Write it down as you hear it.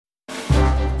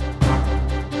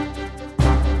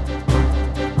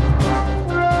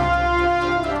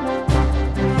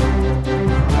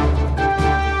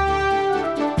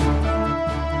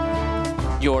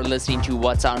listening to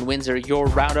What's on Windsor, your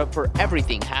roundup for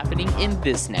everything happening in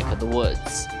this neck of the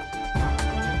woods.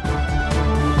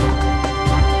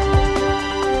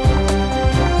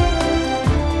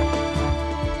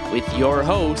 With your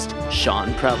host,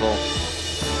 Sean Preble.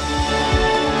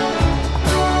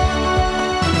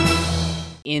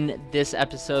 In this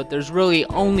episode, there's really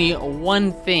only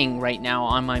one thing right now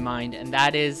on my mind, and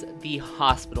that is the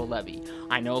hospital levy.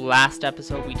 I know last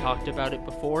episode we talked about it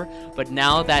before, but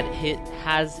now that it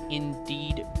has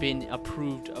indeed been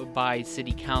approved by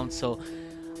City Council,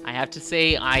 I have to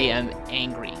say I am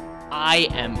angry. I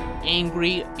am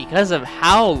angry because of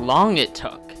how long it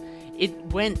took. It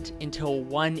went until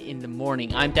 1 in the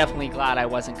morning. I'm definitely glad I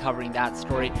wasn't covering that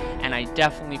story, and I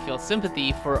definitely feel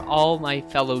sympathy for all my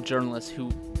fellow journalists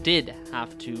who did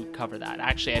have to cover that.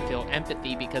 Actually, I feel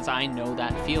empathy because I know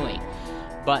that feeling.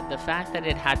 But the fact that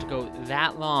it had to go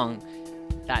that long,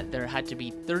 that there had to be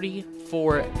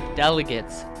 34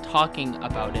 delegates talking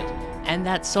about it, and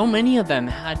that so many of them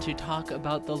had to talk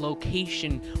about the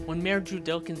location, when Mayor Drew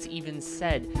Dilkens even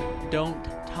said, "Don't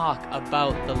talk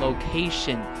about the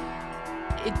location."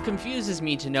 It confuses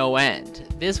me to no end.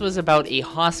 This was about a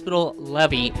hospital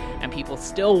levy, and people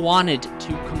still wanted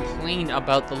to complain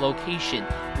about the location.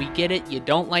 We get it, you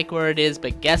don't like where it is,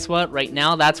 but guess what? Right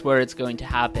now, that's where it's going to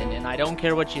happen, and I don't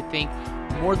care what you think.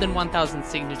 More than 1,000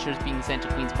 signatures being sent to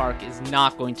Queen's Park is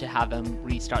not going to have them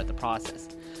restart the process.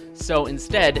 So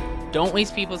instead, don't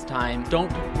waste people's time,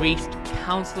 don't waste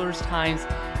councillors' times,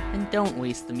 and don't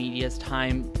waste the media's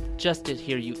time just to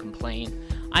hear you complain.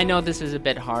 I know this is a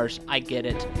bit harsh, I get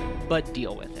it, but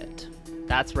deal with it.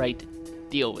 That's right,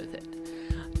 deal with it.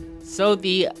 So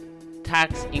the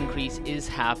tax increase is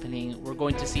happening. We're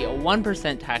going to see a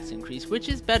 1% tax increase, which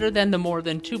is better than the more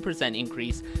than 2%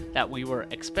 increase that we were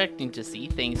expecting to see,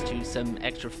 thanks to some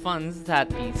extra funds that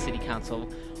the City Council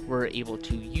were able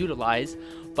to utilize.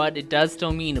 But it does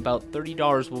still mean about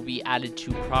 $30 will be added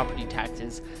to property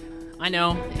taxes. I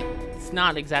know, it's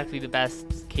not exactly the best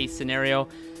case scenario,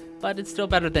 but it's still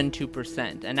better than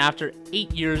 2%. And after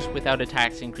 8 years without a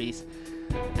tax increase,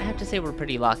 I have to say we're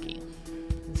pretty lucky.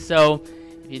 So,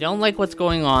 if you don't like what's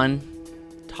going on,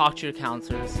 talk to your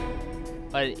counselors.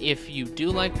 But if you do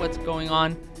like what's going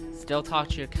on, still talk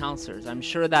to your counselors. I'm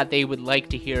sure that they would like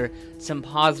to hear some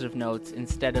positive notes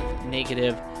instead of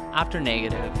negative after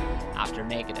negative after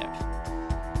negative.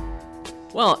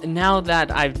 Well, now that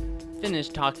I've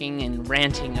finished talking and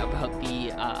ranting about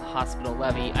the hospital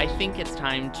levy, I think it's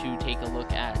time to take a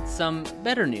look at some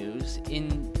better news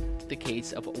in the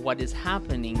case of what is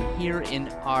happening here in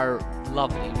our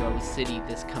lovely Rose City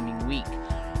this coming week.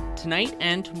 Tonight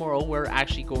and tomorrow, we're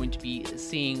actually going to be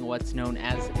seeing what's known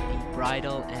as the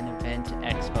Bridal and Event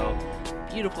Expo.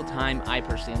 Beautiful time. I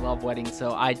personally love weddings,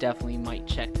 so I definitely might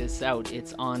check this out.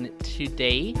 It's on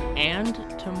today and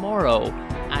tomorrow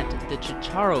at the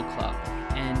Chicharo Club,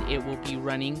 and it will be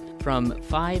running from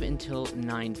 5 until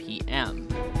 9 p.m.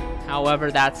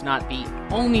 However, that's not the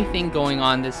only thing going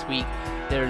on this week.